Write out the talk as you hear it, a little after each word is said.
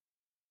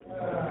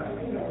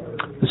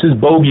This is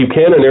Bo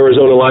Buchanan,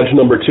 Arizona Lodge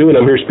number 2, and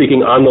I'm here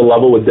speaking on the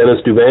level with Dennis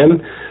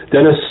DuVan.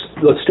 Dennis,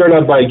 let's start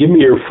out by giving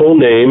me your full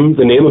name,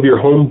 the name of your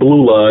home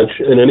Blue Lodge,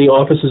 and any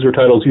offices or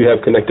titles you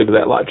have connected to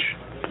that lodge.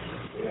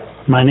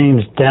 My name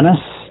is Dennis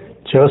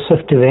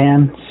Joseph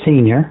DuVan,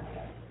 Sr.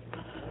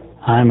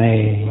 I'm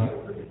a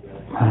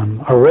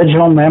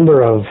original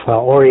member of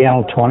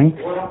Oriental 20.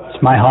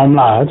 It's my home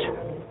lodge.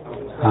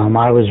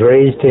 I was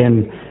raised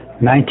in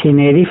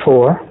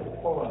 1984,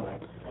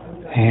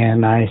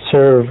 and I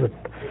served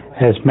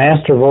as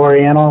Master of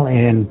Oriental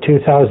in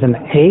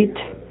 2008,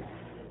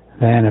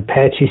 then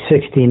Apache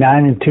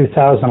 69 in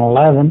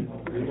 2011,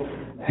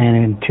 and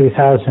in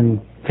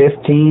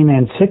 2015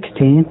 and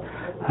 16,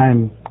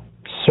 I'm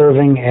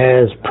serving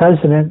as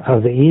president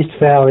of the East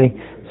Valley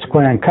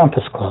Square and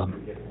Compass Club.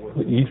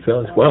 East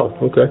Valley, wow,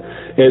 okay.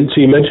 And so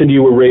you mentioned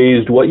you were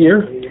raised what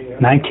year?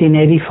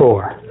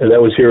 1984. And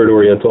that was here at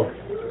Oriental?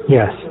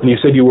 Yes. And you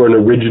said you were an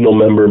original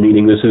member,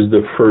 meaning this is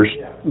the first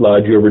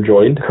lodge you ever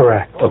joined?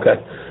 Correct. Okay.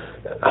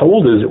 How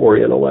old is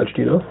Oriental Lodge,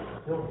 do you know?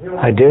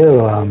 I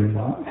do.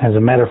 As a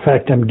matter of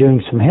fact, I'm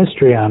doing some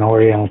history on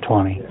Oriental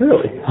 20.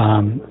 Really?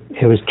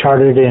 It was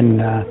chartered in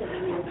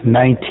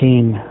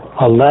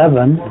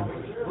 1911,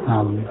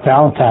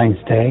 Valentine's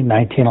Day,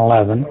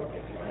 1911.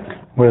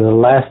 We're the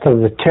last of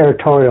the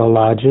territorial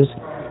lodges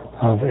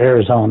of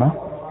Arizona,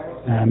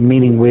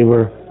 meaning we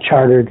were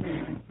chartered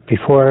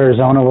before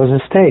Arizona was a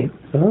state.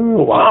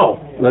 Oh, wow.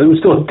 That was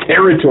still a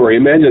territory.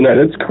 Imagine that.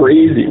 That's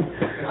crazy.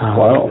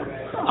 Wow.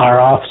 Our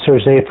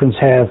officers' aprons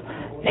have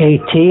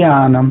AT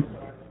on them,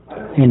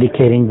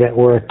 indicating that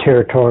we're a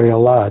territorial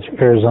lodge,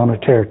 Arizona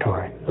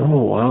Territory.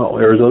 Oh, wow.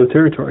 Arizona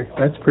Territory.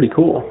 That's pretty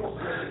cool.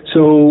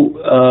 So,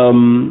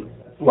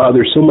 wow,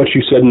 there's so much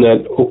you said in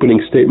that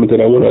opening statement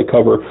that I want to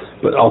cover,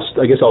 but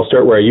I guess I'll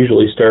start where I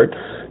usually start.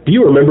 Do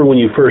you remember when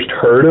you first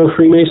heard of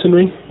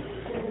Freemasonry?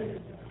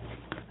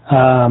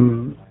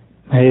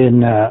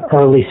 In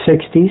early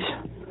 60s.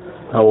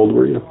 How old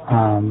were you?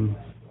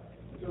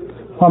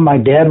 Well, my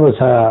dad was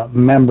a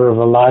member of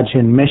a lodge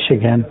in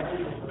Michigan,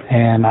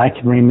 and I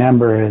can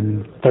remember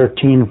in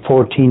 13,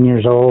 14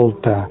 years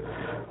old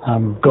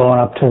going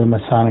up to the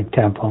Masonic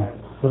Temple.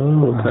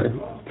 Oh, okay.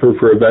 For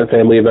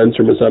family events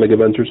or Masonic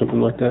events or something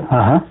like that?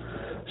 Uh-huh.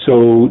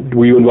 So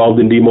were you involved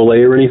in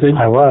DMOLA or anything?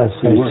 I was.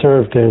 I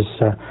served as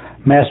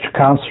Master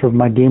Counselor of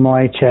my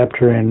DMOLA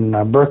chapter in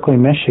Berkeley,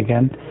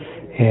 Michigan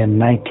in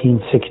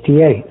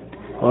 1968.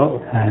 Wow.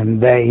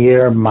 And that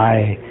year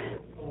my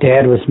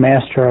dad was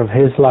master of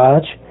his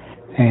lodge,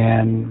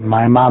 and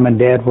my mom and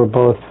dad were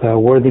both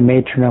worthy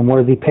matron and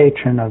worthy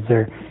patron of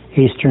their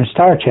Eastern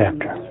Star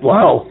chapter.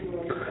 Wow.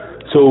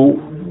 So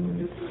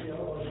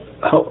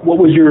what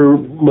was your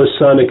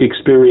Masonic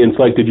experience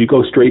like? Did you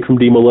go straight from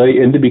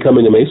DMOLA into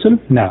becoming a Mason?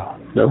 No.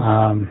 No?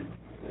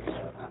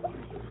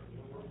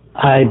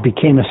 I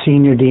became a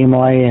senior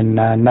DMOA in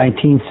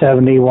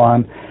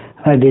 1971.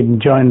 I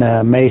didn't join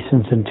the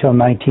Masons until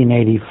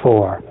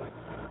 1984.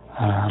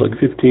 Like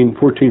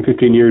 14,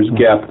 15 years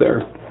gap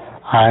there.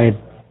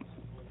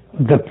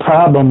 The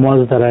problem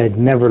was that I had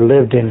never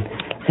lived in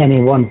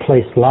any one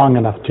place long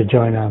enough to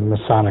join a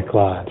Masonic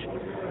lodge.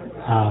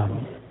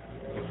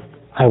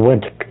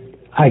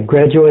 I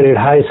graduated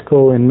high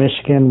school in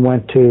Michigan,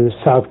 went to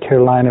South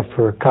Carolina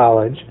for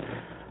college,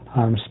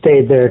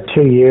 stayed there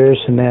 2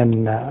 years, and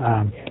then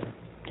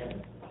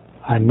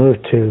I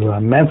moved to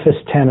Memphis,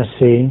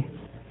 Tennessee,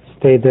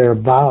 stayed there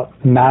about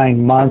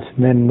 9 months,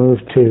 and then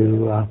moved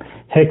to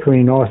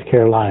Hickory, North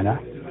Carolina.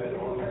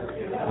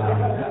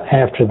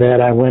 After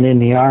that, I went in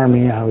the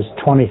Army. I was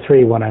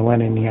 23 when I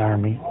went in the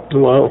Army.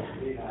 Wow.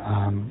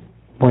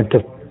 Went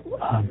to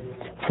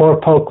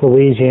Fort Polk,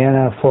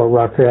 Louisiana, Fort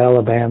Rucker,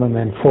 Alabama, and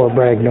then Fort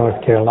Bragg,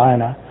 North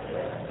Carolina.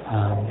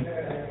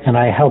 And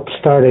I helped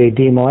start a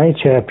DMOA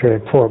chapter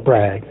at Fort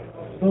Bragg.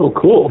 Oh,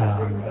 cool.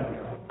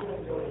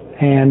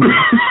 And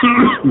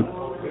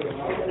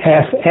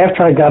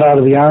after I got out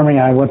of the Army,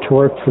 I went to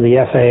work for the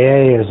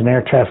FAA as an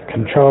air traffic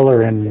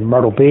controller in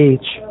Myrtle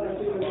Beach.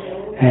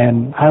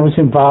 And I was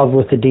involved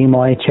with the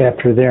DMOA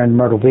chapter there in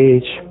Myrtle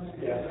Beach.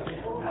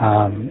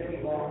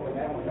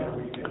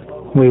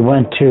 We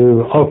went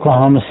to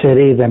Oklahoma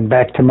City, then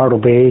back to Myrtle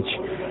Beach.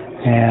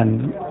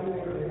 And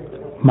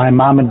my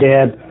mom and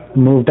dad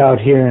moved out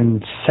here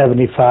in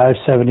 75,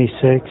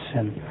 76,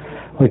 and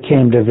we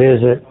came to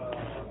visit.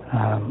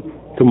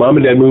 So mom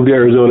and dad moved to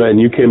Arizona, and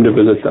you came to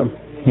visit them?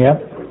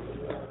 Yep.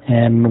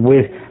 And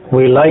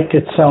we liked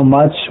it so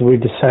much, we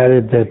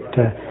decided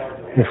that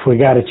if we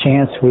got a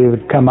chance, we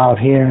would come out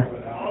here.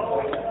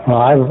 Well,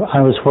 I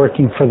was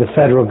working for the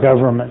federal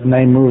government, and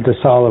they moved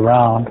us all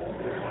around.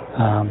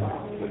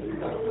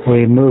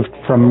 We moved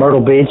from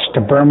Myrtle Beach to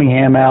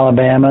Birmingham,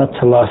 Alabama,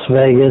 to Las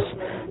Vegas,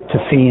 to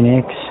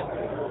Phoenix,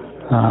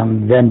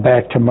 then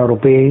back to Myrtle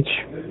Beach.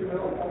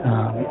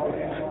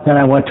 Then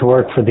I went to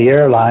work for the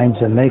airlines,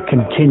 and they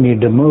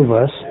continued to move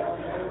us.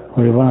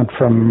 We went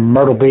from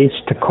Myrtle Beach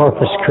to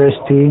Corpus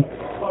Christi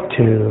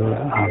to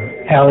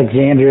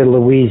Alexandria,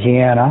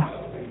 Louisiana,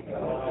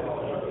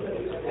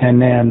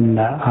 and then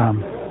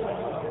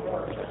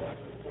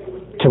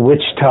to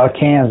Wichita,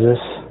 Kansas,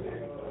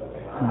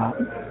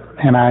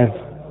 and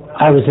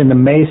I was in the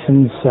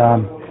Masons.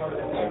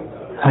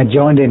 I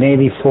joined in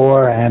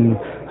 '84, and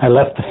I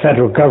left the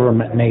federal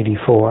government in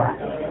 '84.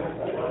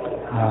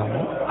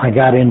 I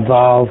got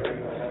involved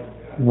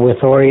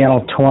with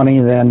Oriental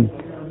 20, then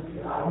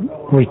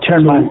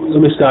returned my... Let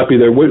me stop you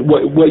there.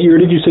 What year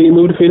did you say you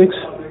moved to Phoenix?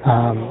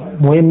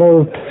 We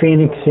moved to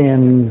Phoenix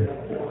in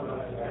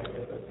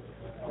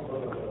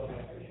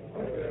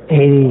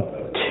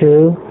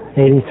 82,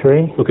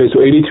 83. Okay,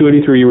 so 82,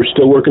 83, you were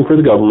still working for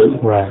the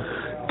government. Right.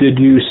 Did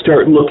you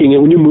start looking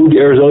at, when you moved to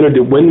Arizona,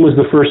 when was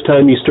the first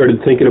time you started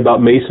thinking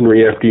about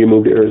masonry after you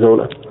moved to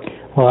Arizona?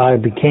 Well, I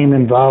became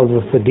involved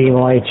with the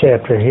DMOA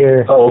chapter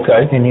here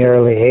in the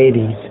early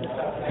 80s.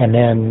 And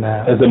then...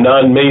 as a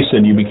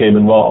non-Mason, you became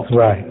involved?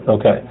 Right.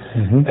 Okay.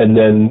 Mm-hmm. And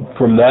then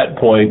from that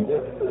point,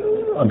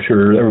 I'm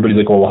sure everybody's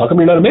like, well, how come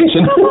you're not a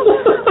Mason?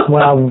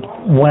 Well,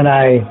 when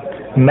I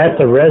met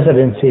the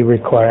residency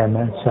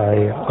requirements,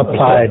 I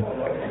applied.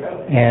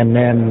 Okay. And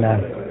then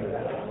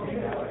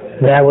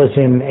that was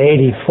in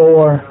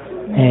 84.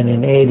 And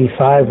in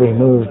 85, we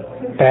moved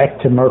back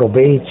to Myrtle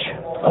Beach.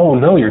 Oh,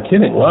 no, you're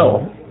kidding.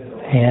 Wow.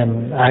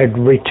 And I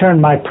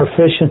returned my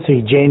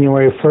proficiency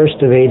January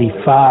 1st of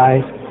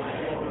 85.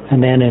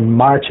 And then in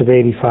March of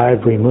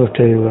 85, we moved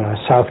to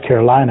South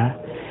Carolina,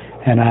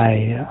 and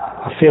I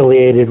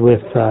affiliated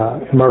with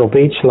Myrtle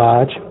Beach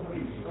Lodge.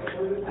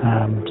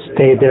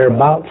 Stayed there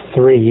about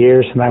 3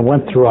 years, and I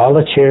went through all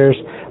the chairs.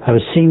 I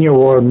was senior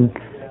warden,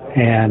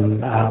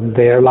 and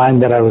the airline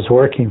that I was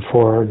working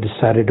for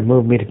decided to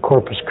move me to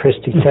Corpus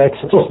Christi,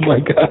 Texas. Oh, my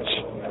gosh.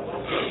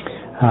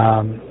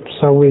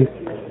 So we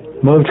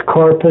moved to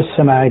Corpus,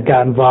 and I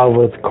got involved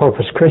with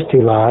Corpus Christi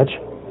Lodge.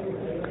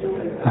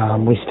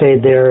 We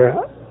stayed there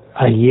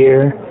a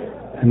year,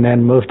 and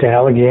then moved to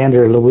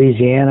Alexandria,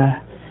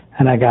 Louisiana,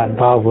 and I got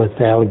involved with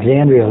the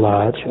Alexandria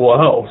Lodge.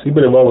 Wow, so you've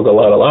been involved with a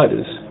lot of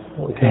lodges.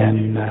 Okay.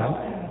 And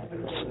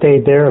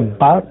stayed there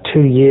about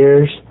 2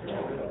 years.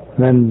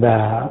 Then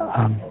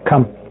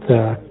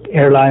the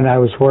airline I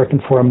was working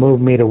for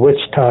moved me to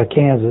Wichita,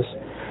 Kansas,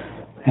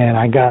 and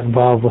I got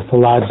involved with the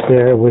lodge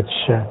there, which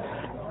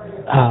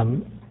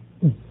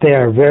they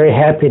are very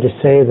happy to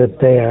say that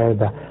they are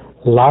the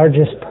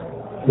largest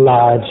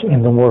lodge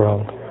in the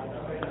world.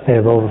 They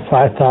have over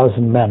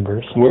 5,000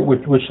 members.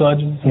 Which lodge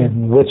is it?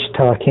 In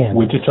Wichita, Kansas.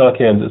 Wichita,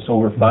 Kansas.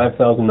 Over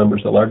 5,000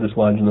 members, the largest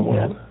lodge in the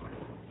world. Yeah.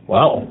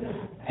 Wow.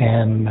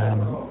 And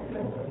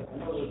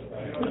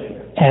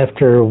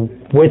after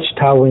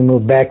Wichita, we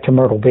moved back to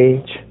Myrtle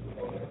Beach.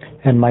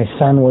 And my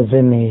son was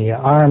in the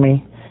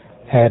Army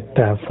at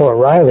Fort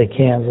Riley,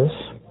 Kansas.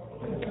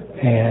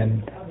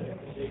 And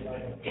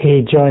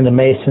he joined the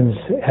Masons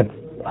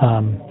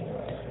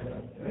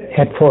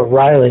at Fort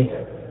Riley.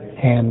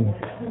 And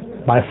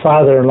my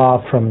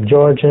father-in-law from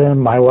Georgia,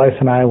 my wife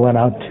and I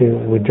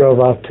we drove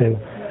out to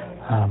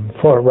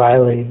Fort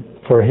Riley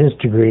for his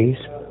degrees.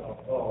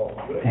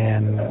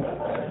 And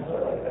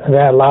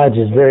that lodge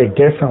is very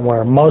different,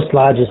 where most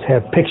lodges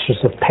have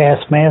pictures of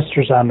past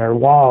masters on their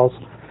walls.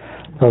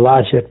 The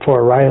lodge at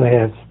Fort Riley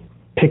has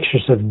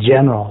pictures of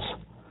generals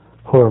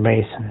who are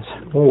Masons.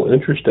 Oh,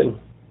 interesting.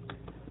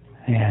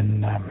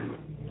 And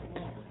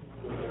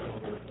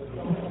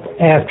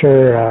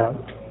after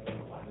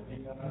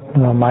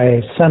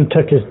my son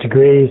took his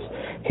degrees,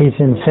 he's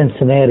in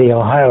Cincinnati,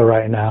 Ohio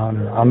right now,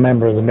 and I'm a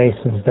member of the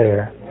Masons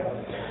there.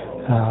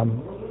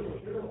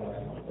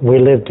 We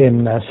lived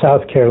in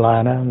South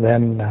Carolina.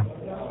 Then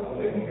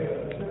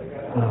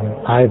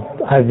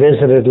I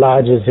visited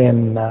lodges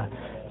in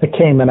the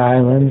Cayman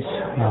Islands,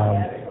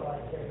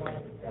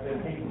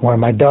 where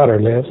my daughter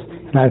lives.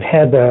 And I've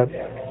had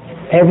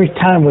every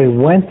time we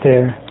went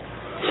there,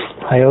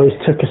 I always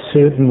took a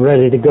suit and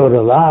ready to go to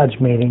a lodge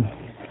meeting.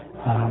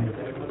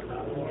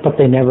 But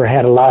they never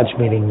had a lodge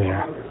meeting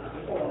there.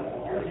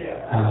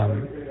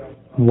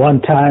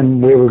 One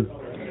time we were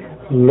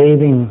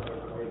leaving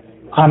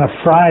on a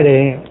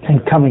Friday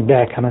and coming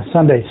back on a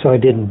Sunday, so I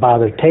didn't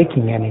bother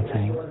taking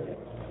anything.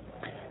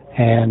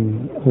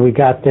 And we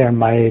got there, and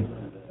my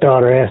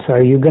daughter asked,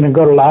 "Are you going to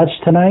go to lodge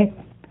tonight?"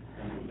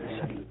 I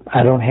said,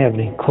 "I don't have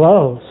any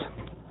clothes."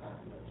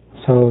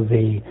 So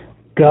the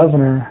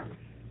governor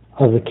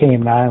of the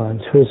Cayman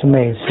Islands, who's a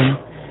Mason,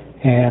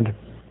 and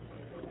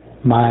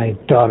my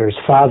daughter's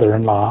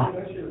father-in-law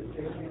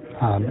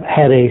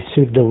had a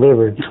suit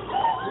delivered.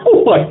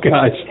 Oh, my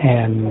gosh.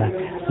 And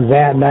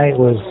that night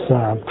was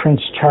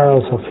Prince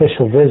Charles'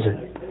 official visit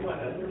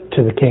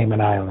to the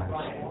Cayman Islands.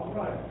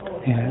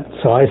 And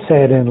so I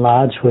sat in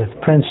lodge with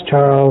Prince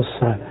Charles,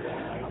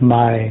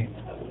 my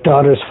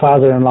daughter's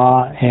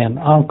father-in-law, and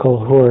uncle,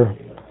 who are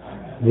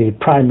the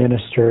prime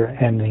minister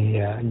and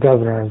the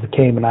governor of the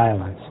Cayman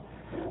Islands.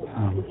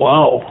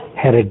 Wow.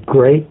 Had a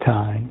great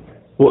time.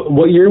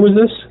 What year was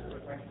this?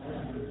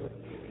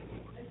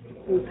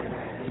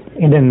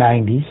 In the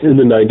 90s. In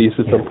the 90s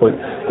at some point.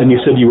 And you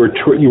said you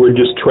were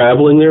just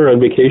traveling there on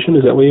vacation?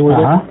 Is that where you were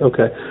there?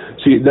 Okay.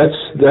 See,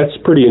 that's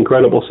pretty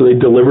incredible. So they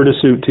delivered a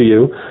suit to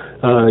you.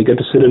 You got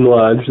to sit in the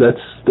lodge.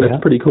 That's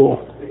pretty cool.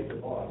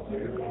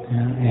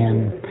 Yeah,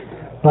 and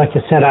like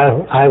I said,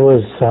 I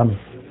was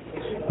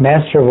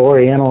Master of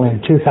Oriental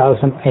in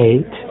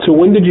 2008. So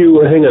when did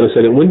you, hang on a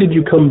second, when did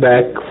you come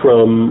back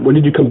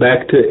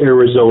to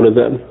Arizona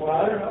then?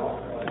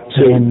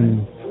 So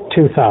in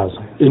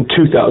 2000. In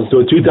 2000. So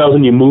in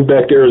 2000 you moved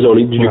back to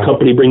Arizona. Did your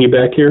company bring you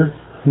back here?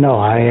 No,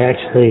 I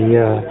actually,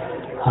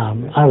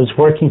 I was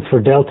working for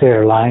Delta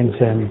Airlines,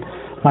 and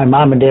my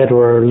mom and dad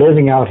were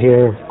living out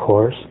here, of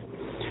course.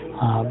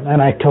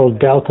 And I told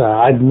Delta,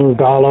 I'd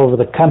moved all over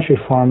the country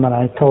for them, and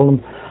I told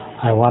them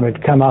I wanted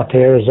to come out to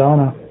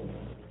Arizona.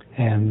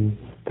 And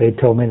they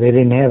told me they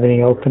didn't have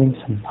any openings,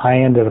 and I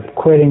ended up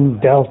quitting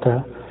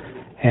Delta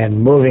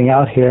and moving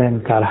out here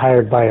and got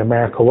hired by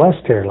America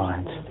West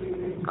Airlines.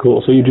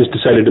 Cool. So you just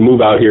decided to move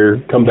out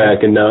here, come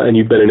back, and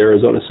you've been in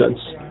Arizona since.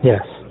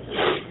 Yes.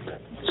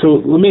 So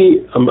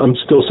I'm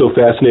still so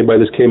fascinated by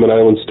this Cayman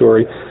Islands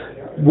story.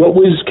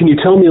 Can you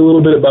tell me a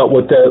little bit about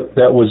what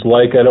that was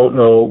like? I don't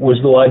know. Was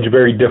the lodge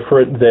very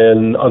different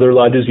than other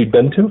lodges you'd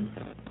been to?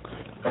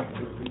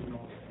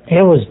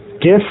 It was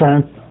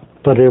different,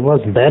 but it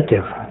wasn't that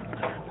different.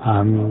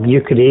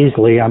 You could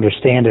easily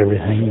understand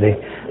everything. They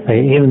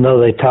even though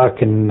they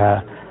talk in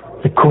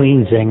the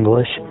Queen's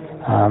English,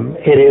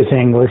 it is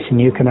English,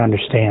 and you can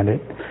understand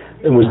it.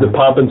 And was the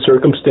pomp and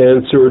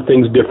circumstance or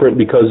things different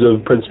because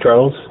of Prince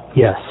Charles?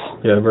 Yes.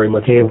 Yeah, very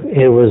much.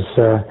 It was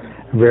a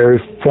very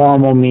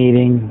formal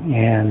meeting,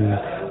 and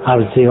I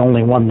was the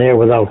only one there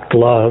without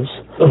gloves.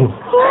 Oh.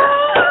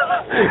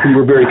 You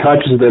were very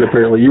conscious of that,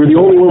 apparently. You were the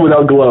only one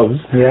without gloves.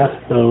 Yeah.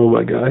 Oh,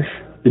 my gosh.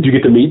 Did you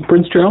get to meet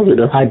Prince Charles or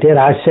no? I did.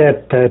 I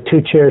sat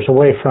 2 chairs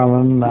away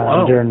from him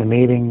during the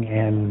meeting,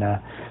 and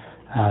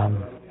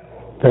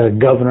the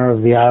governor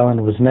of the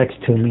island was next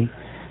to me.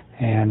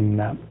 And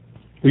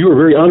you were a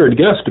very honored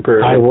guest,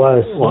 apparently. I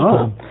was.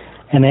 Wow.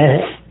 And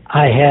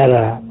I had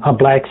a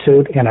black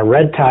suit and a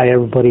red tie.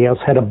 Everybody else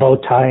had a bow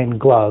tie and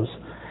gloves.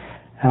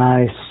 And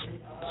I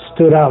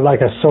stood out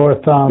like a sore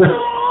thumb.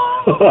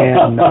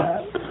 And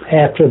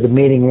after the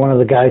meeting, one of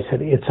the guys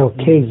said, "It's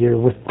okay, you're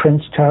with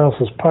Prince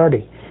Charles's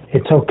party.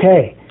 It's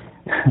okay."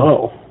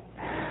 Oh.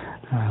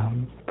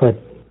 But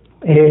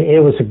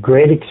it was a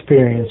great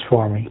experience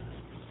for me.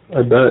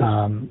 I bet.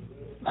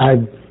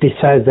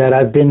 Besides that,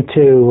 I've been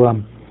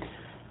to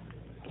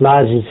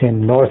lodges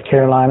in North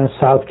Carolina,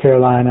 South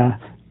Carolina,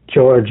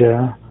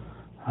 Georgia,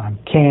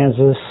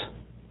 Kansas,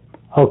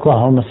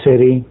 Oklahoma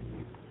City,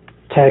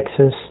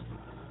 Texas,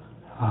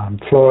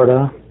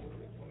 Florida,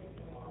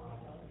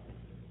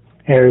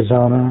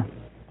 Arizona,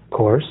 of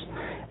course,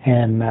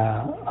 and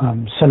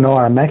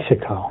Sonora,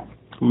 Mexico.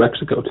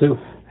 Mexico, too.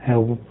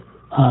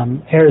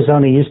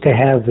 Arizona used to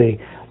have the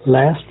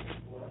last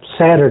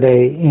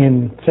Saturday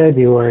in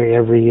February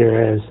every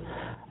year as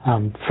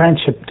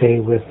Friendship Day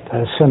with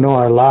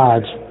Sonora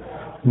Lodge,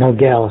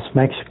 Nogales,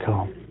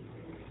 Mexico.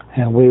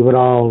 And we would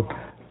all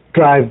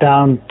drive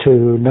down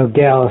to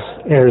Nogales,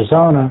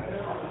 Arizona.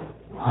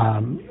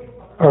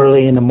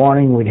 Early in the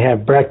morning, we'd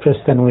have breakfast,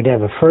 then we'd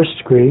have a first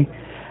degree,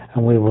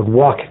 and we would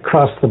walk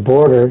across the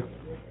border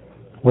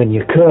when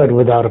you could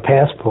without a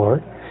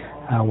passport.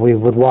 We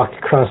would walk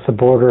across the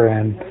border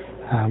and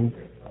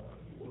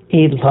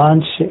eat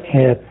lunch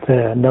at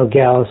the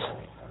Nogales,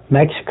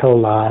 Mexico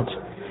Lodge,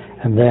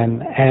 and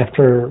then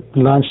after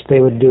lunch they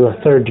would do a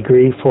third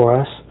degree for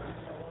us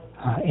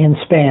in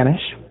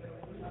Spanish.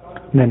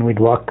 And then we'd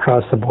walk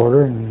across the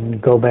border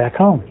and go back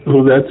home.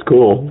 Oh, that's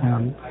cool.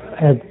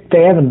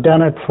 They haven't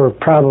done it for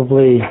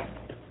probably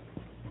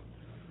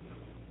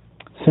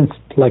since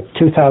like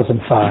 2005.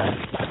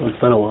 Oh, it's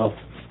been a while.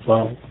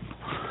 Wow.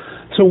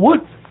 So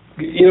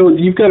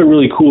you've got a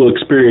really cool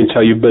experience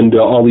how you've been to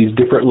all these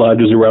different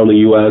lodges around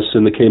the U.S.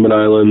 and the Cayman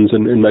Islands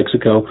and in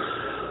Mexico.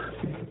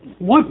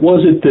 What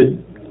was it that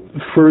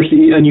first,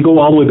 and you go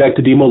all the way back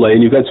to Demolay,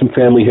 and you've got some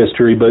family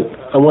history, but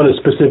I want to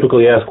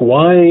specifically ask,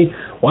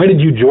 why did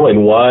you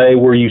join? Why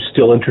were you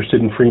still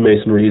interested in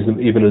Freemasonry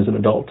even as an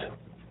adult?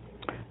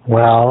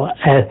 Well,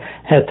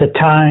 at the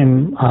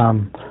time,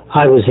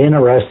 I was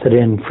interested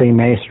in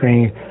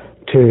Freemasonry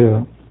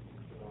to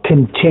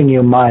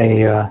continue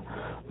my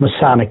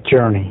Masonic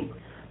journey.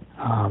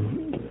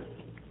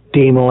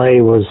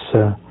 Demolay was,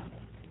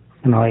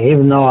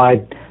 even though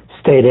I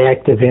stayed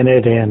active in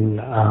it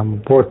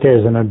and worked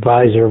as an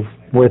advisor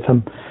with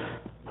them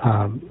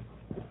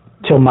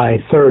till my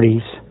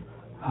 30s,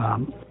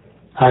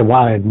 I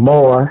wanted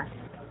more,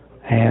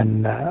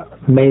 and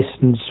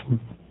Masons,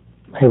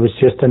 it was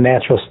just a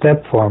natural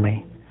step for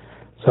me.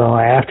 So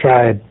after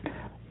I had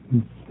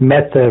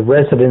met the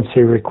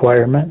residency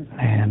requirement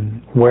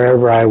and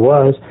wherever I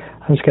was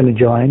going to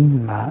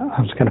join. I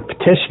was going to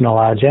petition a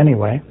lodge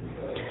anyway.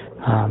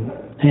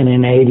 And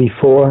in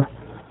 '84,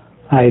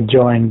 I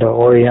joined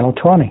Oriental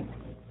 20.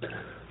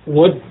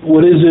 What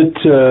is it?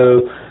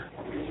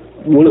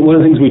 One of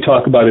the things we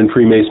talk about in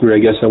Freemasonry, I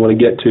guess I want to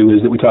get to,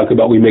 is that we talk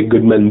about we make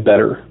good men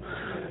better.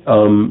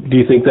 Do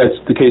you think that's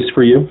the case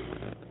for you?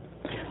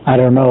 I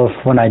don't know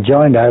if when I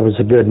joined I was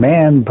a good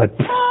man, but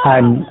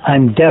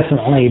I'm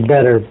definitely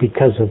better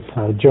because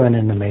of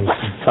joining the Masons.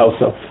 How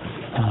so?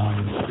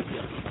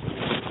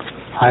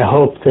 I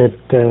hope that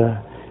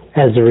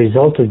as a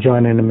result of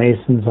joining the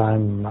Masons,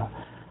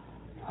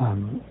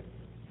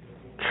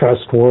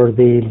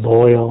 trustworthy,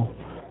 loyal.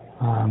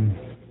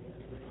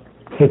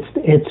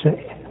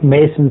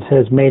 Masons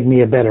has made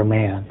me a better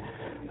man.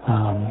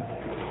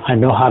 I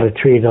know how to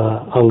treat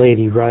a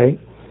lady right.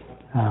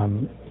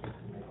 And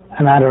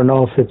I don't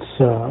know if it's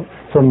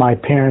from my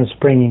parents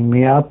bringing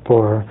me up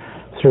or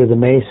through the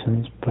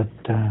Masons, but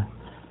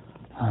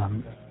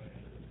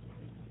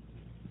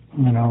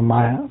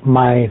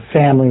my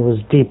family was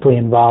deeply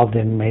involved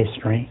in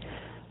Masonry.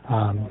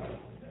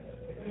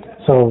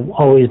 So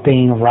always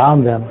being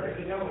around them,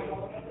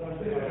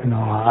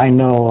 I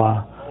know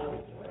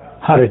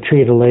how to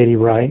treat a lady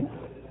right,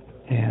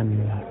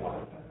 and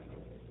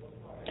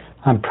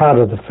I'm proud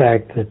of the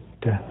fact that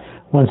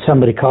when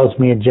somebody calls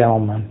me a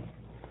gentleman,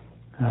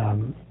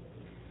 and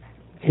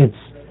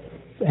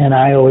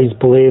I always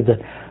believe that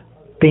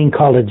being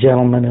called a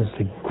gentleman is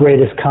the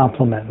greatest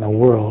compliment in the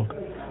world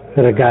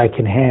that a guy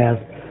can have,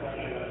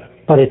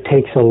 but it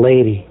takes a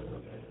lady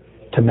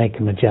to make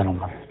him a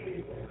gentleman.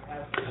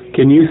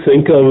 Can you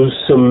think of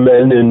some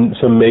men and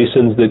some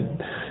Masons that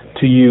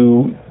to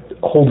you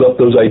hold up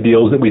those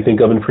ideals that we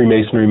think of in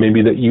Freemasonry,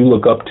 maybe that you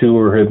look up to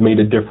or have made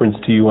a difference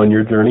to you on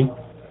your journey?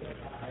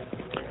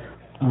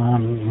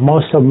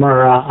 Most of them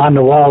are on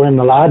the wall in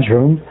the lodge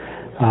room.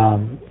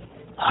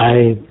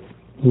 I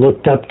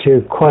looked up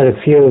to quite a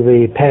few of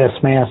the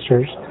past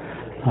masters,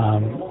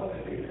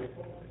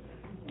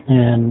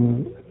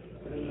 and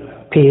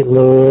Pete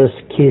Lewis,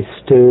 Keith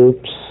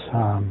Stoops,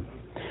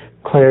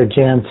 Claire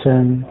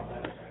Jensen,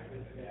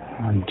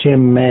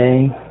 Jim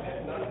May,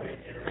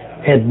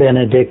 Ed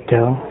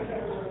Benedicto.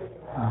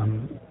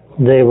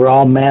 They were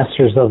all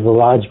masters of the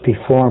lodge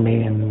before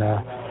me, and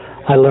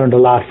I learned a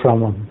lot from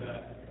them.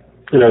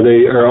 And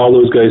are all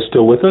those guys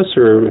still with us,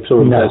 or if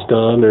someone passed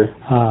on? Or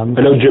I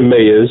know Jim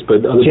May is,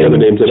 but other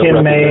names I don't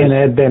recognize. Jim May and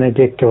Ed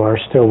Benedicto are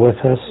still with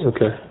us.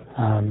 Okay.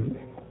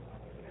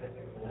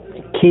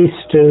 Keith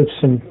Stoops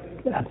and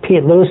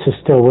Pete Lewis is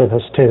still with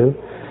us too.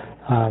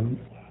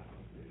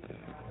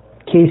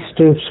 Keith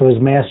Stoops was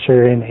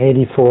master in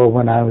 '84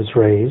 when I was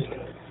raised.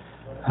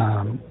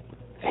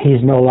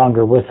 He's no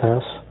longer with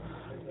us.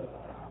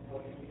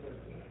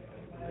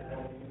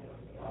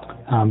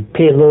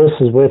 Pete Lewis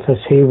is with us.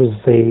 He was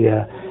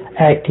the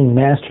acting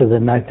master the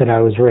night that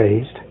I was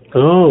raised.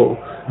 Oh,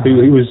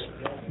 he was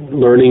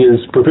learning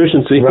his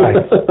proficiency,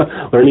 right?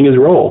 Learning his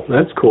role.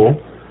 That's cool.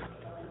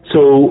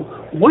 So,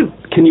 what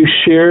can you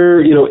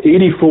share?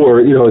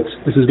 84.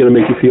 This is going to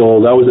make you feel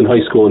old. I was in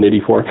high school in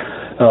 '84.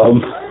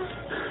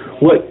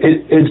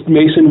 Has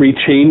Masonry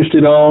changed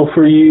at all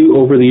for you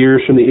over the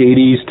years from the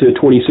 '80s to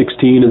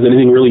 2016? Has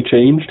anything really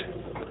changed?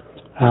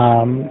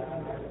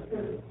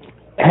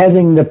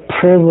 Having the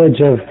privilege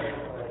of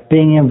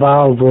being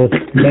involved with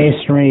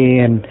Masonry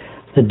in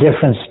the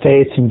different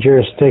states and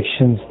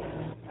jurisdictions,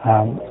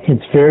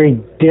 it's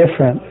very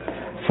different.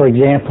 For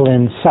example,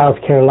 in South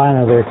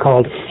Carolina, they're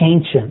called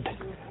ancient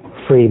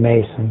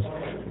Freemasons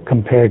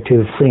compared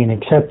to free and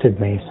accepted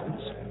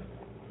Masons.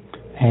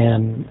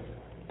 And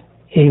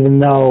even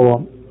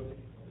though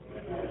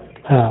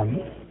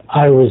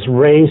I was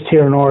raised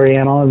here in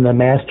Oriental and the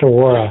master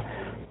wore a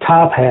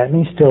top hat,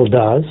 and he still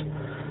does,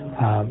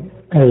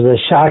 it was a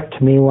shock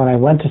to me when I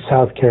went to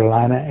South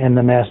Carolina and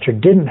the master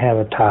didn't have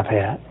a top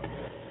hat.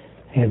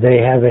 And they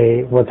have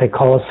what they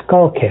call a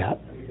skull cap.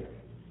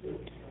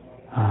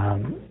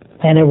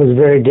 And it was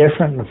very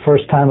different. The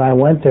first time I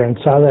went there and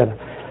saw that,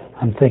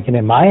 I'm thinking,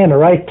 am I in the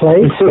right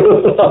place?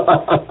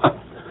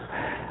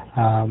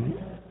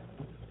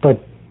 But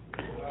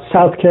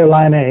South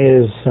Carolina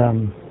is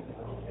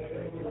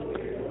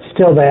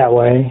still that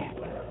way.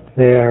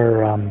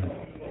 They're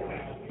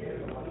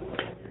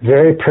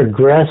very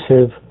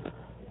progressive,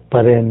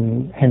 but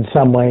in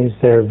some ways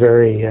they're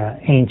very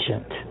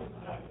ancient.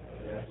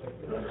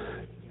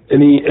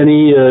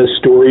 Any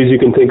stories you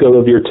can think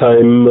of your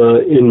time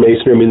in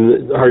Masonry? I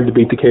mean, hard to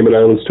beat the Cayman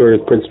Islands story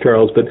with Prince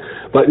Charles, but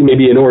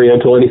maybe in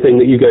Oriental, anything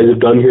that you guys have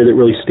done here that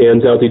really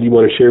stands out that you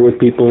want to share with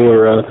people,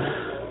 or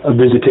a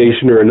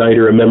visitation or a night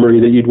or a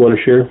memory that you'd want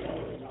to share?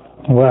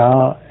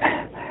 Well,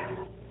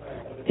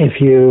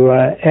 if you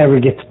ever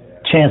get the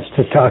chance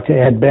to talk to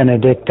Ed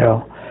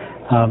Benedicto,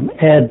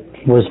 Ed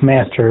was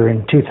master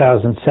in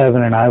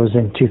 2007 and I was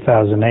in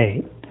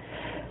 2008.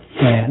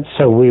 And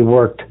so we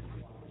worked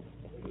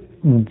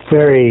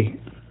very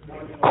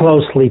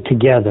closely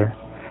together.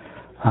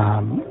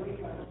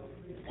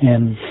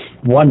 And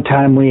one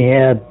time we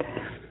had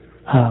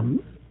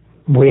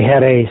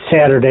a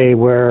Saturday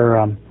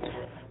where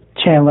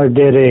Chandler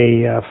did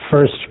a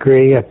first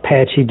degree,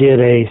 Apache did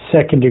a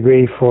second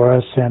degree for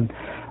us, and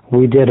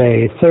we did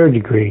a third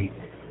degree.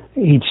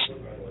 Each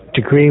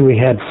degree we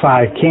had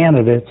 5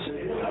 candidates.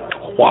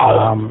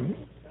 Wow.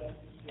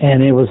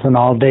 And it was an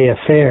all-day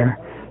affair,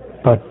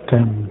 but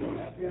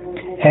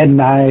Ed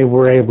and I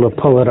were able to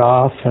pull it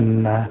off,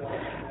 and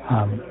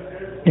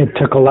it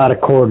took a lot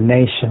of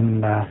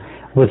coordination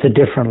with the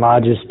different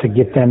lodges to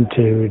get them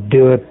to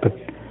do it, but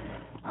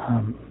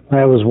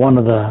That was one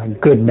of the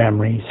good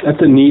memories. That's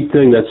a neat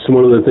thing. That's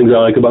one of the things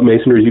I like about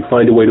Masonry is you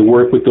find a way to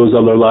work with those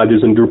other lodges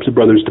and groups of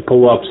brothers to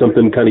pull off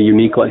something kind of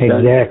unique like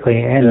that.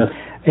 Exactly, and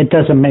it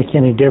doesn't make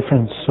any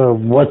difference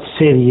what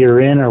city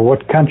you're in or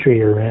what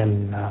country you're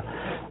in.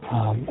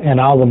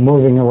 And all the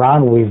moving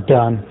around we've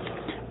done,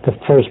 the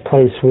first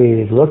place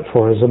we look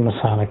for is a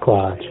Masonic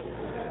lodge.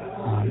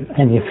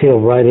 And you feel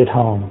right at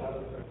home.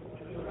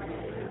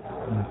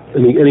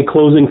 Any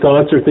closing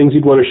thoughts or things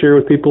you'd want to share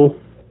with people?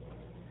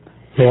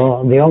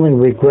 Well, the only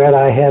regret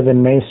I have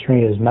in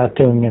Masonry is not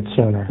doing it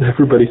sooner.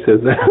 Everybody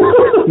says that.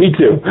 Me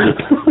too.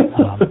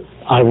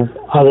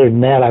 Other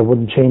than that, I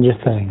wouldn't change a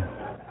thing.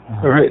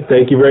 All right.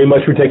 Thank you very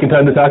much for taking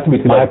time to talk to me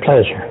today. My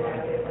pleasure.